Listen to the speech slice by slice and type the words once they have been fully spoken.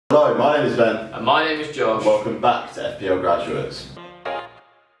Hello, my name is Ben. And my name is Josh. Welcome back to FPL Graduates.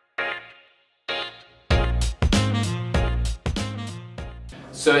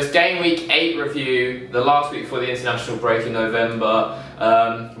 So it's game week 8 review, the last week before the international break in November.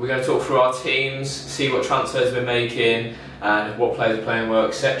 We're going to talk through our teams, see what transfers we're making, and what players are playing well,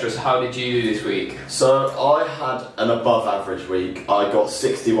 etc. So how did you do this week? So I had an above average week. I got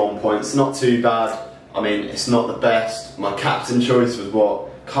 61 points, not too bad. I mean, it's not the best. My captain choice was what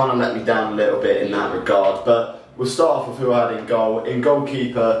kind of let me down a little bit in that regard. But we'll start off with who I had in goal. In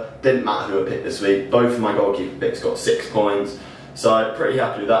goalkeeper, didn't matter who I picked this week. Both of my goalkeeper picks got 6 points. So pretty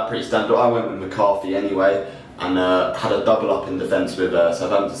happy with that, pretty standard. I went with McCarthy anyway, and had a double up in defence with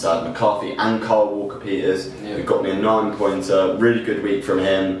Southampton side. McCarthy and Kyle Walker-Peters, who got me a 9-pointer. Really good week from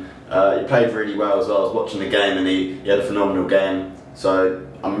him. He played really well as well. I was watching the game and he had a phenomenal game. So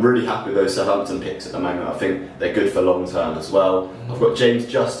I'm really happy with those Southampton picks at the moment. I think they're good for long term as well. I've got James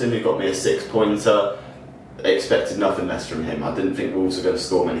Justin, who got me a 6-pointer. I expected nothing less from him. I didn't think Wolves were going to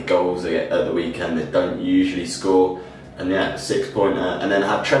score many goals at the weekend. They don't usually score. And yeah, 6-pointer. And then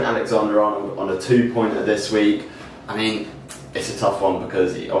had Trent Alexander-Arnold on a 2-pointer this week. I mean, it's a tough one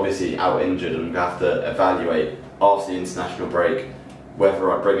because he obviously out injured, and we have to evaluate after the international break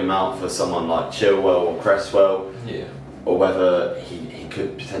whether I bring him out for someone like Chilwell or Cresswell, or whether he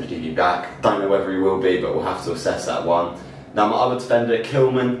could potentially be back. Don't know whether he will be, but we'll have to assess that one. Now my other defender,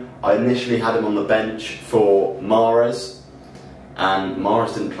 Kilman, I initially had him on the bench for Mahrez, and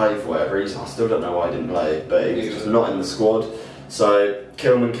Mahrez didn't play for whatever reason. I still don't know why he didn't play, but he was just not in the squad. So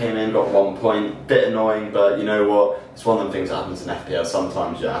Kilman came in, got 1 point. Bit annoying, but you know what? It's one of them things that happens in FPL.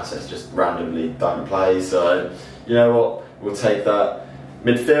 Sometimes your assets just randomly don't play. So you know what? We'll take that.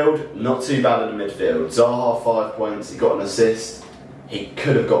 Midfield, not too bad in the midfield. Zaha, 5 points. He got an assist. He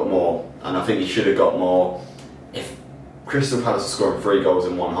could have got more, and I think he should have got more. If Crystal Palace are scoring 3 goals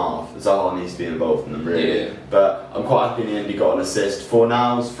in one half, Zaha needs to be involved in them, really. But I'm quite happy in the end he got an assist.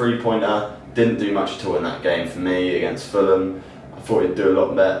 Fornals, 3-pointer, didn't do much at all in that game for me against Fulham. I thought he'd do a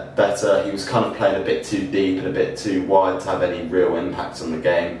lot better. He was kind of playing a bit too deep and a bit too wide to have any real impact on the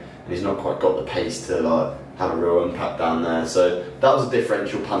game, and he's not quite got the pace to have a real impact down there. So that was a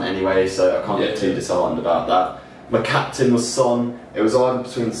differential punt anyway, so I can't get too disheartened about that. My captain was Son. It was either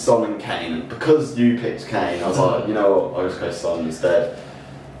between Son and Kane. Because you picked Kane, I was like, you know what, I'll just go Son instead.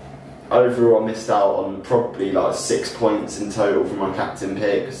 Overall, I missed out on probably like 6 points in total from my captain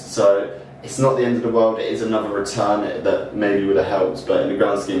picks. So it's not the end of the world. It is another return that maybe would have helped, but in the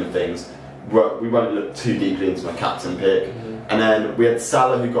grand scheme of things, we won't look too deeply into my captain pick. And then we had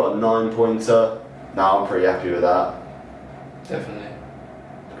Salah, who got a 9-pointer. Now I'm pretty happy with that. Definitely.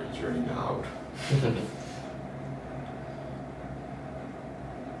 It's really loud.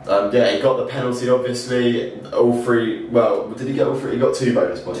 Yeah, he got the penalty, obviously. All 3. Well, did he get all 3? He got 2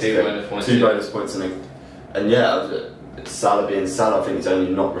 bonus points. 2 bonus points. 2 bonus points, and yeah, Salah being Salah, I think he's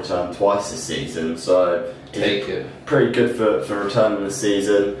only not returned twice this season, so he's pretty good for returning this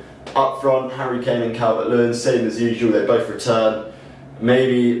season. Up front, Harry Kane and Calvert-Lewin, same as usual. They both return.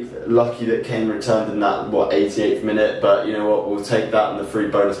 Maybe lucky that Kane returned in that 88th minute, but you know what? We'll take that and the 3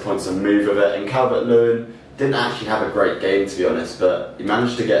 bonus points and move with it. And Calvert-Lewin didn't actually have a great game, to be honest, but he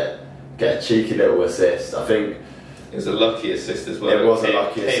managed to get a cheeky little assist. I think it was a lucky assist as well. It was a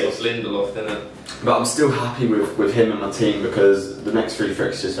lucky assist. Lindelof, didn't it? But I'm still happy with him and my team because the next 3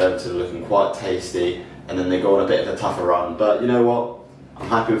 fixtures for Everton are looking quite tasty, and then they go on a bit of a tougher run. But you know what? I'm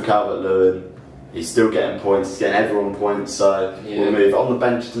happy with Calvert-Lewin. He's still getting points. He's getting everyone points. So we'll move on the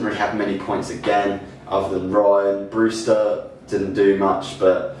bench. Didn't really have many points again, other than Ryan. Brewster didn't do much,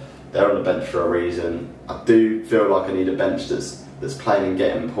 but they're on the bench for a reason. I do feel like I need a bench that's playing and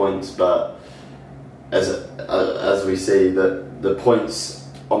getting points, but as we see, the points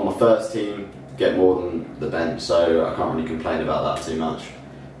on my first team get more than the bench, so I can't really complain about that too much.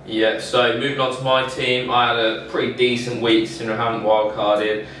 Yeah, so moving on to my team, I had a pretty decent week since I haven't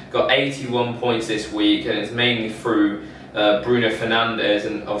wildcarded. Got 81 points this week, and it's mainly through Bruno Fernandes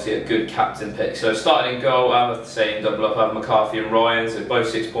and obviously a good captain pick. So starting in goal, I have the same double up. I have McCarthy and Ryan, so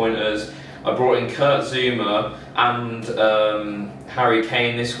both 6-pointers. I brought in Kurt Zouma and Harry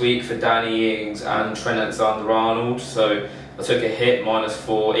Kane this week for Danny Ings and Trent Alexander-Arnold. So I took a hit,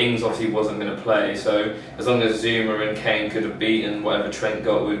 -4. Ings obviously wasn't going to play, so as long as Zouma and Kane could have beaten whatever Trent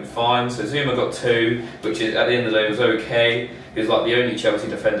got, we'd be fine. So Zouma got 2, which is, at the end of the day was okay. He was like the only Chelsea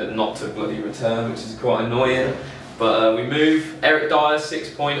defender not to bloody return, which is quite annoying. But we move. Eric Dyer,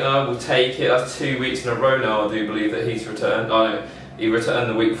 6-pointer, we'll take it. That's 2 weeks in a row now, I do believe, that he's returned. I know, he returned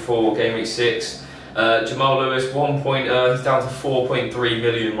the week before, game week 6. Jamal Lewis, 1-pointer, he's down to 4.3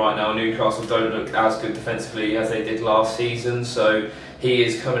 million right now. Newcastle don't look as good defensively as they did last season, so He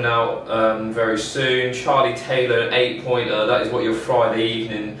is coming out very soon. Charlie Taylor, an 8-pointer. That is what your Friday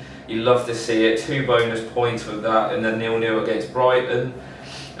evening, you love to see it. 2 bonus points for that, and then 0-0 against Brighton.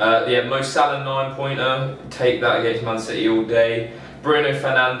 Mo Salah, 9-pointer. Take that against Man City all day. Bruno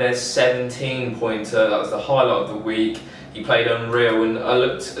Fernandes, 17-pointer. That was the highlight of the week. He played unreal, and I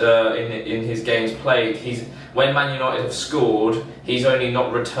looked in his games played. When Man United have scored, he's only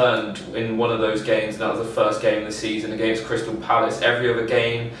not returned in one of those games, and that was the first game of the season against Crystal Palace. Every other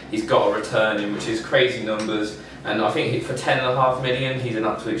game, he's got a return in, which is crazy numbers. And I think for 10.5 million, he's an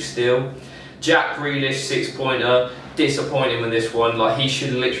absolute steal. Jack Grealish, 6-pointer. Disappointing with this one. Like, he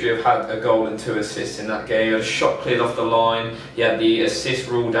should literally have had a goal and 2 assists in that game. A shot cleared off the line. He had the assist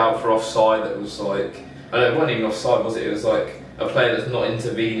ruled out for offside. That was like, I don't know, it wasn't even offside, was it? It was like a player that's not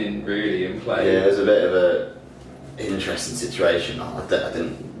intervening really in play. Yeah, it was a bit of a interesting situation. I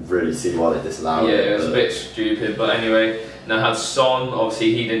didn't really see why they disallowed it. Yeah, it was a bit stupid, but anyway. Now had Son,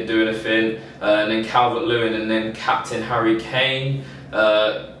 obviously he didn't do anything, and then Calvert-Lewin, and then captain Harry Kane.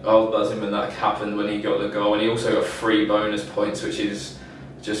 I was buzzing when that happened, when he got the goal, and he also got 3 bonus points, which is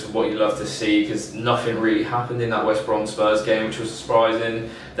just what you love to see, because nothing really happened in that West Brom Spurs game, which was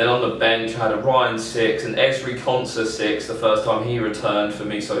surprising. Then on the bench I had a Ryan 6 and Ezri Konsa 6, the first time he returned for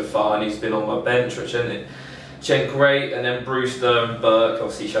me so far, and he's been on my bench, which isn't great. And then Brewster and Burke,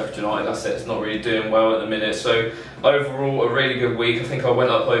 obviously Sheffield United asset's not really doing well at the minute. So overall, a really good week. I think I went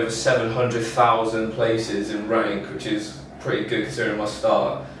up over 700,000 places in rank, which is pretty good considering my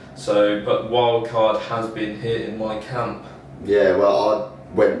start. So, but wildcard has been hit in my camp. Yeah, well,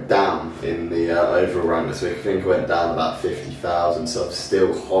 I went down in the overall rank this week. I think I went down about 50,000, so I'm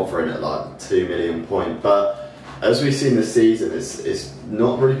still hovering at like 2 million point. But as we've seen this season, it's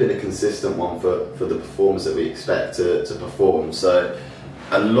not really been a consistent one for the performers that we expect to perform. So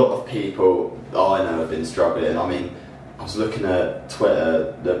a lot of people I know have been struggling. I mean, I was looking at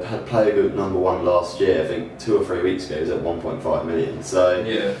Twitter, the player group #1 last year, I think 2 or 3 weeks ago, was at 1.5 million. So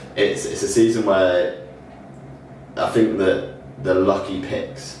yeah, it's a season where I think that the lucky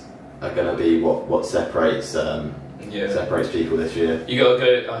picks are going to be what separates separates people this year. You got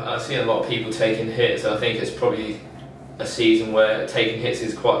to go. I've seen a lot of people taking hits. I think it's probably a season where taking hits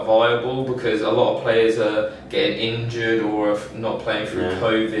is quite viable, because a lot of players are getting injured or not playing through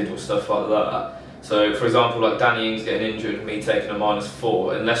COVID or stuff like that. So, for example, like Danny Ings getting injured and me taking a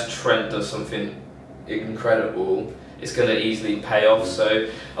 -4, unless Trent does something incredible, it's going to easily pay off. So,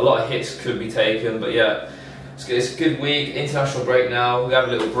 a lot of hits could be taken, but yeah. It's a good week, international break now. We have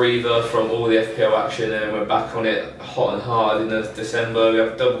a little breather from all the FPL action, and we're back on it hot and hard in December. We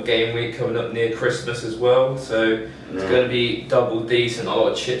have double game week coming up near Christmas as well, so it's going to be double decent, a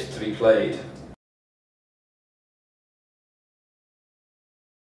lot of chips to be played.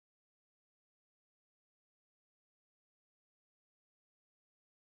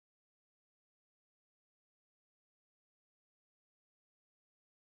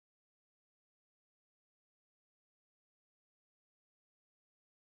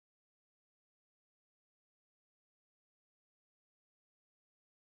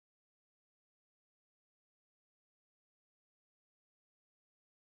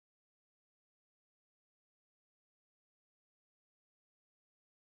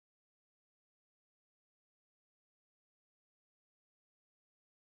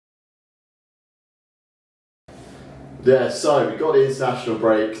 Yeah, so we got the international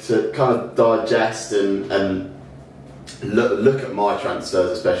break to kind of digest and look at my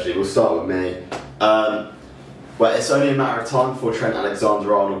transfers especially. We'll start with me. Well, it's only a matter of time before Trent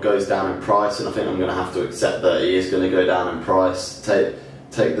Alexander-Arnold goes down in price, and I think I'm going to have to accept that he is going to go down in price.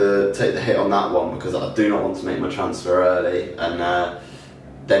 Take the hit on that one, because I do not want to make my transfer early, and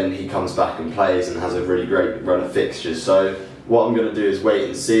then he comes back and plays and has a really great run of fixtures. So what I'm going to do is wait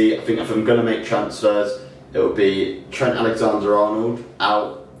and see. I think if I'm going to make transfers, it will be Trent Alexander-Arnold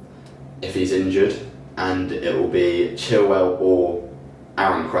out if he's injured, and it will be Chilwell or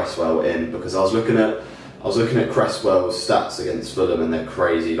Aaron Cresswell in, because I was looking at Cresswell's stats against Fulham, and they're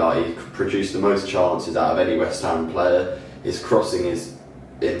crazy. Like, he produced the most chances out of any West Ham player. His crossing is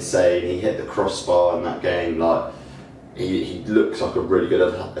insane. He hit the crossbar in that game. Like, he looks like a really good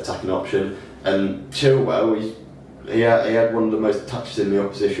attacking option. And Chilwell, he had one of the most touches in the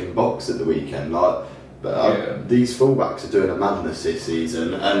opposition box at the weekend. Like, but these fullbacks are doing a madness this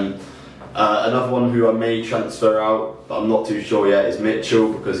season. And another one who I may transfer out, but I'm not too sure yet, is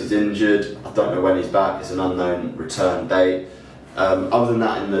Mitchell, because he's injured. I don't know when he's back. It's an unknown return date. Other than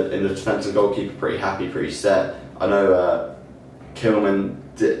that, in the defence and goalkeeper, pretty happy, pretty set. I know Kilman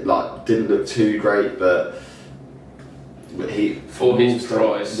didn't look too great, but for his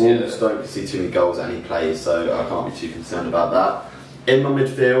price, Wolves don't see too many goals that he plays, so I can't be too concerned about that. In my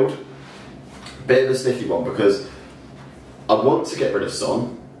midfield, bit of a sniffy one because I want to get rid of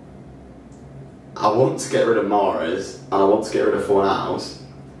Son, I want to get rid of Mahrez, and I want to get rid of Fornals.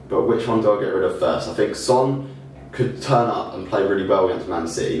 But which one do I get rid of first? I think Son could turn up and play really well against Man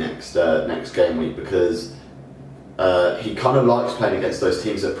City next game week because he kind of likes playing against those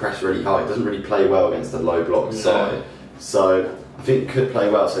teams that press really high. He doesn't really play well against the low block side. So I think he could play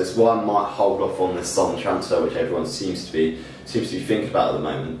well. So it's why I might hold off on this Son transfer, which everyone seems to be thinking about at the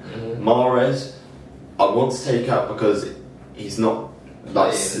moment. Mahrez, I want to take out because he's not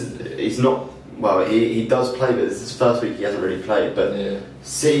like well, he does play, but this is his first week he hasn't really played. But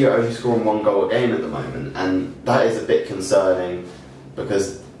City are only scoring 1 goal a game at the moment, and that is a bit concerning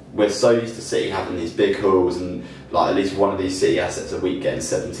because we're so used to City having these big hauls and like at least one of these City assets a week getting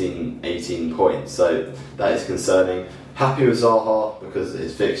 17, 18 points. So that is concerning. Happy with Zaha because of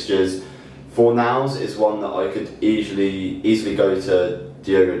his fixtures. Fornals is one that I could easily go to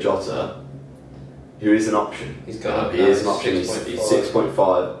Diogo Jota, who is an option. He is an option. He's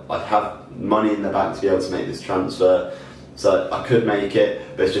 6.5. I'd have money in the bank to be able to make this transfer, so I could make it,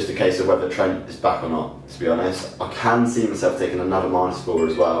 but it's just a case of whether Trent is back or not, to be honest. I can see myself taking another -4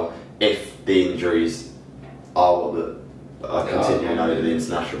 as well if the injuries are what are continuing over the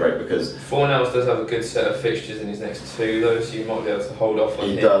international break, because Fornals does have a good set of fixtures in his next 2 though, so you might be able to hold off on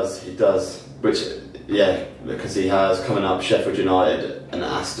him. He does, which because he has coming up Sheffield United and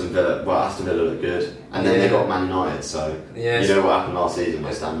Aston Villa. Well, Aston Villa look good, and then they got Man United. So you know what happened last season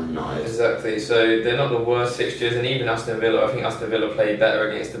with Man United. Exactly. So they're not the worst fixtures, and even Aston Villa. I think Aston Villa play better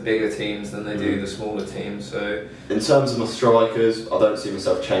against the bigger teams than they do the smaller teams. So in terms of my strikers, I don't see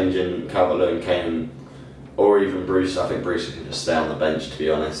myself changing Calvert-Lewin, Kane, or even Bruce. I think Bruce can just stay on the bench, to be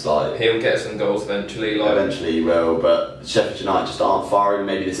honest. Like, he'll get some goals eventually. Eventually he will, but Sheffield United just aren't firing.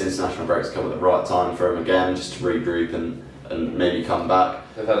 Maybe this international break's come at the right time for him again, just to regroup and maybe come back.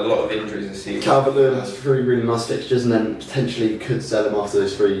 They've had a lot of injuries this season. Calvert-Lewin has 3 really nice fixtures, and then potentially could sell him after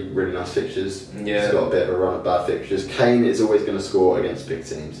those 3 really nice fixtures. Yeah. He's got a bit of a run of bad fixtures. Kane is always going to score against big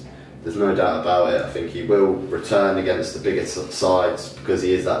teams. There's no doubt about it. I think he will return against the bigger sides because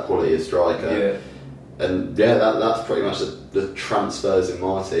he is that quality of striker. Yeah. And that's pretty much the transfers in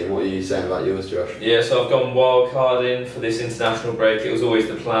my team. What are you saying about yours, Josh? Yeah, so I've gone wildcarding for this international break. It was always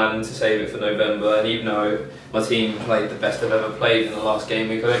the plan to save it for November, and even though my team played the best I've ever played in the last game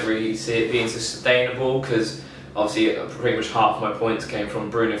week, I don't really see it being sustainable because obviously pretty much half my points came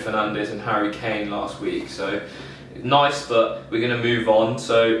from Bruno Fernandes and Harry Kane last week. So nice, but we're going to move on.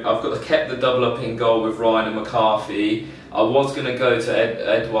 So I've kept the double up in goal with Ryan and McCarthy. I was going to go to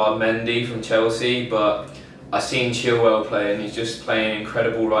Edouard Mendy from Chelsea, but I seen Chilwell play and he's just playing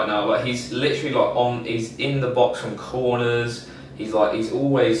incredible right now. Like, he's literally he's in the box from corners. He's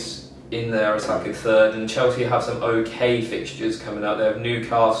always in there attacking third. And Chelsea have some okay fixtures coming up. They have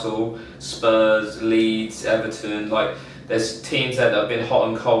Newcastle, Spurs, Leeds, Everton. Like, there's teams there that have been hot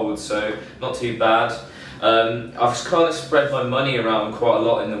and cold, so not too bad. I've kind of spread my money around quite a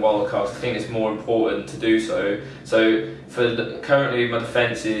lot in the wildcards. I think it's more important to do so. So currently my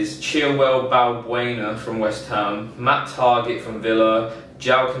defence is Chilwell, Balbuena from West Ham, Matt Targett from Villa,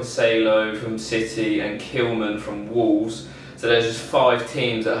 João Cancelo from City, and Kilman from Wolves. So there's just 5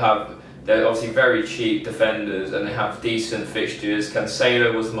 teams that they're obviously very cheap defenders and they have decent fixtures.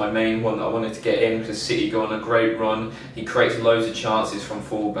 Cancelo was my main one that I wanted to get in because City go on a great run. He creates loads of chances from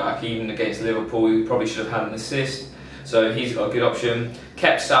fullback. Even against Liverpool, he probably should have had an assist. So he's got a good option.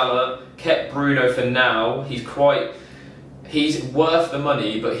 Kept Salah, kept Bruno for now. He's worth the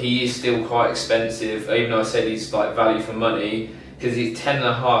money, but he is still quite expensive. Even though I said he's like value for money, because he's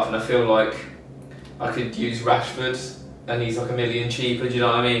 10.5, and I feel like I could use Rashford. And he's like $1 million cheaper, do you know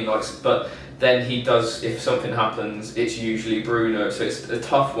what I mean? But then he does, if something happens, it's usually Bruno, so it's a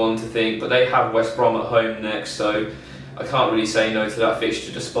tough one to think. But they have West Brom at home next, so I can't really say no to that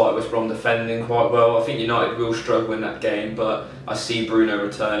fixture despite West Brom defending quite well. I think United will struggle in that game, but I see Bruno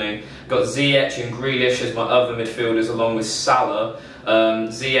returning. Got Ziyech and Grealish as my other midfielders along with Salah.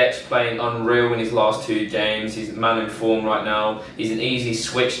 Ziyech playing unreal in his last 2 games. He's man in form right now. He's an easy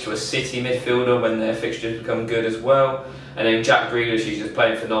switch to a City midfielder when their fixtures become good as well. And then Jack Grealish, he's just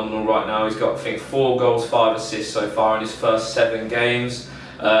playing phenomenal right now. He's got, I think, 4 goals, 5 assists so far in his first 7 games.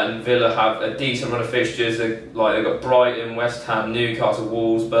 And Villa have a decent run of fixtures. They've got Brighton, West Ham, Newcastle,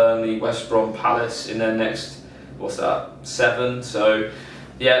 Wolves, Burnley, West Brom, Palace in their next, 7. So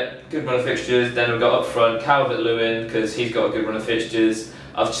yeah, good run of fixtures. Then we've got up front Calvert-Lewin because he's got a good run of fixtures.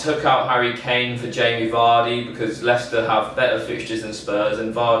 I've took out Harry Kane for Jamie Vardy because Leicester have better fixtures than Spurs,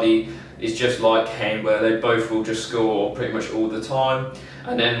 and Vardy is just like Kane, where they both will just score pretty much all the time.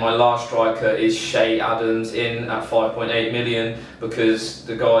 And then my last striker is Shea Adams in at 5.8 million, because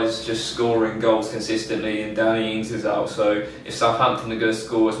the guy's just scoring goals consistently and Danny Ings is out. So if Southampton are going to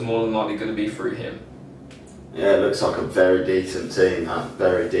score, it's more than likely going to be through him. Yeah, it looks like a very decent team, that.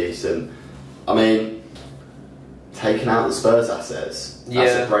 Very decent. I mean, taking out the Spurs assets,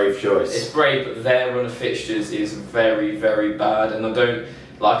 that's a brave choice. It's brave, but their run of fixtures is very, very bad, and I don't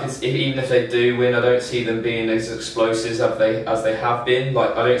like. Even if they do win, I don't see them being as explosive as they have been.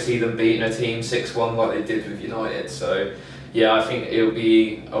 Like, I don't see them beating a team 6-1 like they did with United. So yeah, I think it'll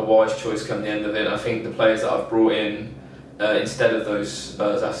be a wise choice come the end of it. I think the players that I've brought in instead of those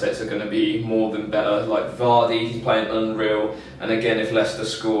Spurs assets are going to be more than better. Like Vardy, he's playing unreal, and again, if Leicester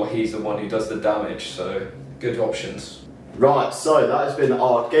score, he's the one who does the damage. So good options. Right, so that has been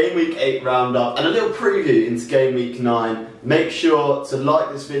our Game Week 8 roundup and a little preview into Game Week 9. Make sure to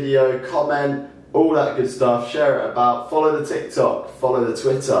like this video, comment, all that good stuff, share it about, follow the TikTok, follow the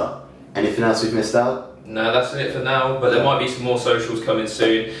Twitter. Anything else we've missed out? No, that's it for now, but there might be some more socials coming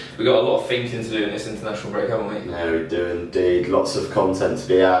soon. We've got a lot of thinking to do in this international break, haven't we? Yeah, we do indeed. Lots of content to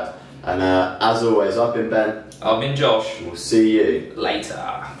be had. And as always, I've been Ben. I've been Josh. We'll see you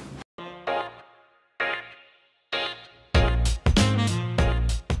later.